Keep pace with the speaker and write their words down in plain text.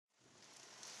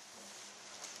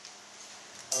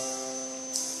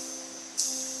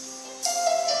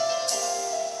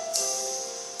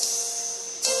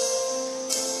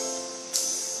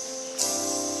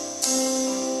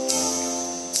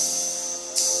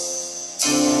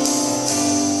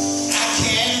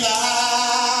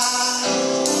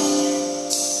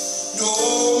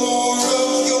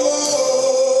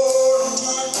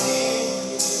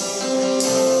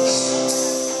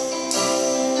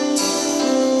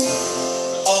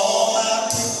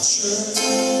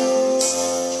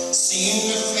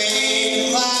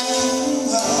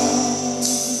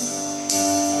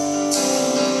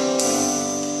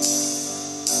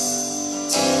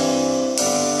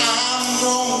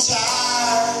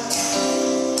tired,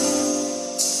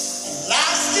 and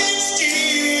life stands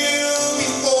still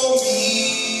before me.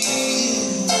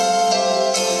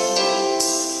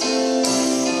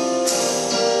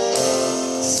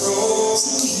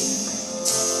 Frozen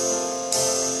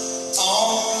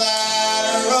on the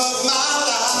ladder of my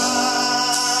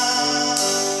life.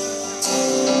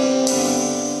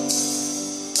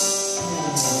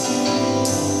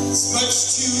 It's much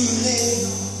too late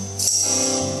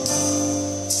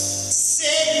to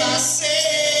save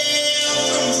myself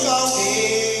from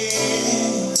falling.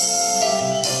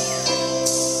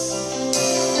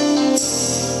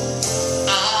 I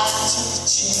took a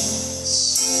chance,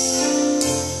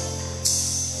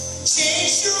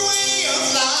 changed your way of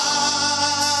life,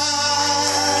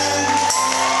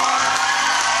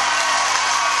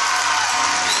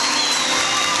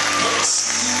 but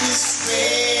you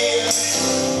misread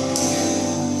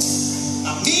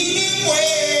my meaning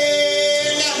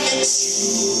when I met you.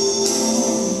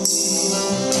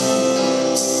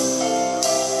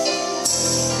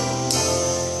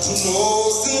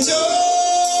 Closed the door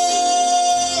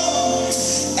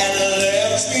and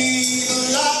left me the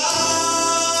light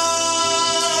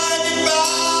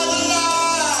by the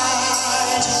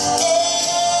light. Oh,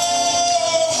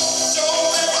 don't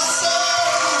let the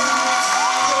sun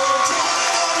go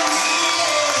down on me.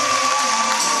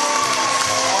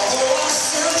 Although I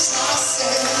search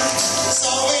myself, there's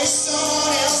always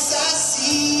someone else I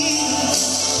see.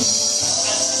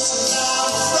 I just allow a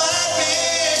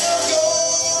fragment of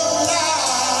your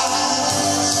life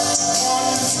to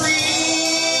wander free.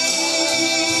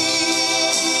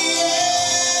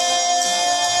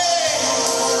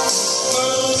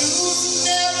 But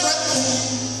losing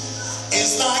everything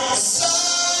is like the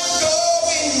sun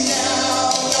going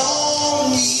down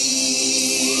on me.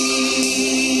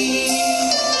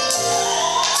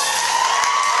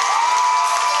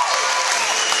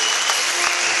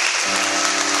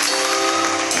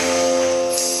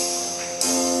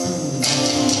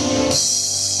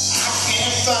 I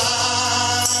can't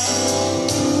find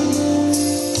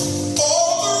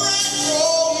over and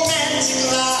romantic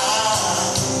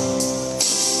life,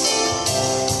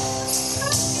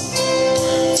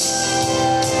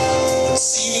 but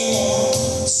see me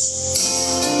once,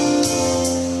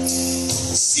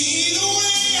 see the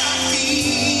way I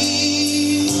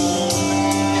feel.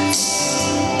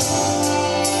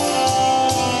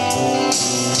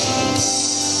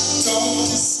 Don't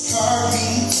discard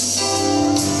me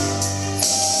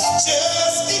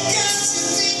just because you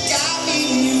think I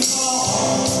mean you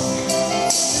wrong.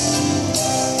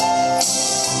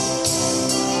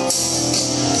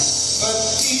 But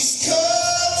these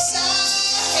cups I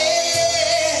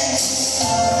have,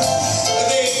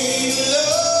 they need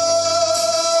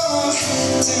love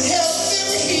to help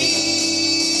them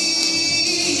heal.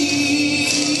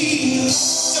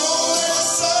 Don't let the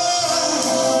sun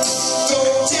go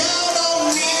down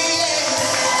on me.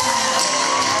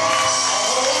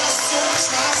 Although I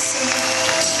search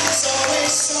myself, there's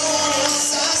always someone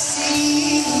else I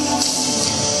see.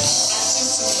 I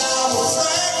just allow a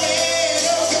fragment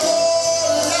of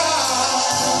your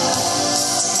life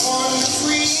to wander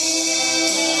free.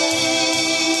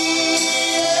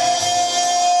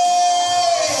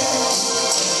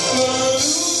 But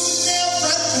losing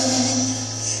everything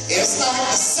is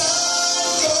like the sun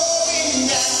going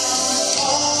down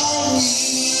on me.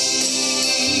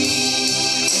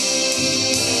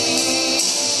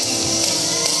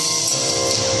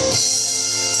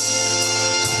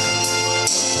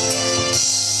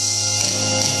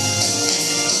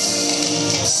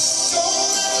 Don't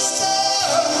let the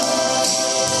sun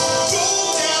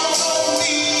go down on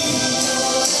me.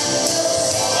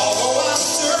 Although I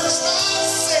search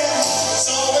myself, there's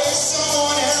always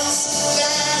someone else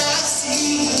that I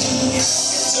see.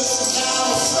 Just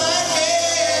allow a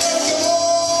fragment of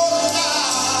your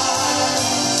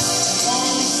life to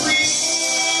wander free.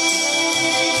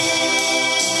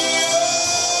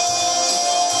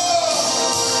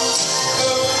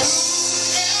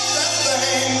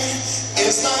 Everything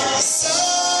is like the sun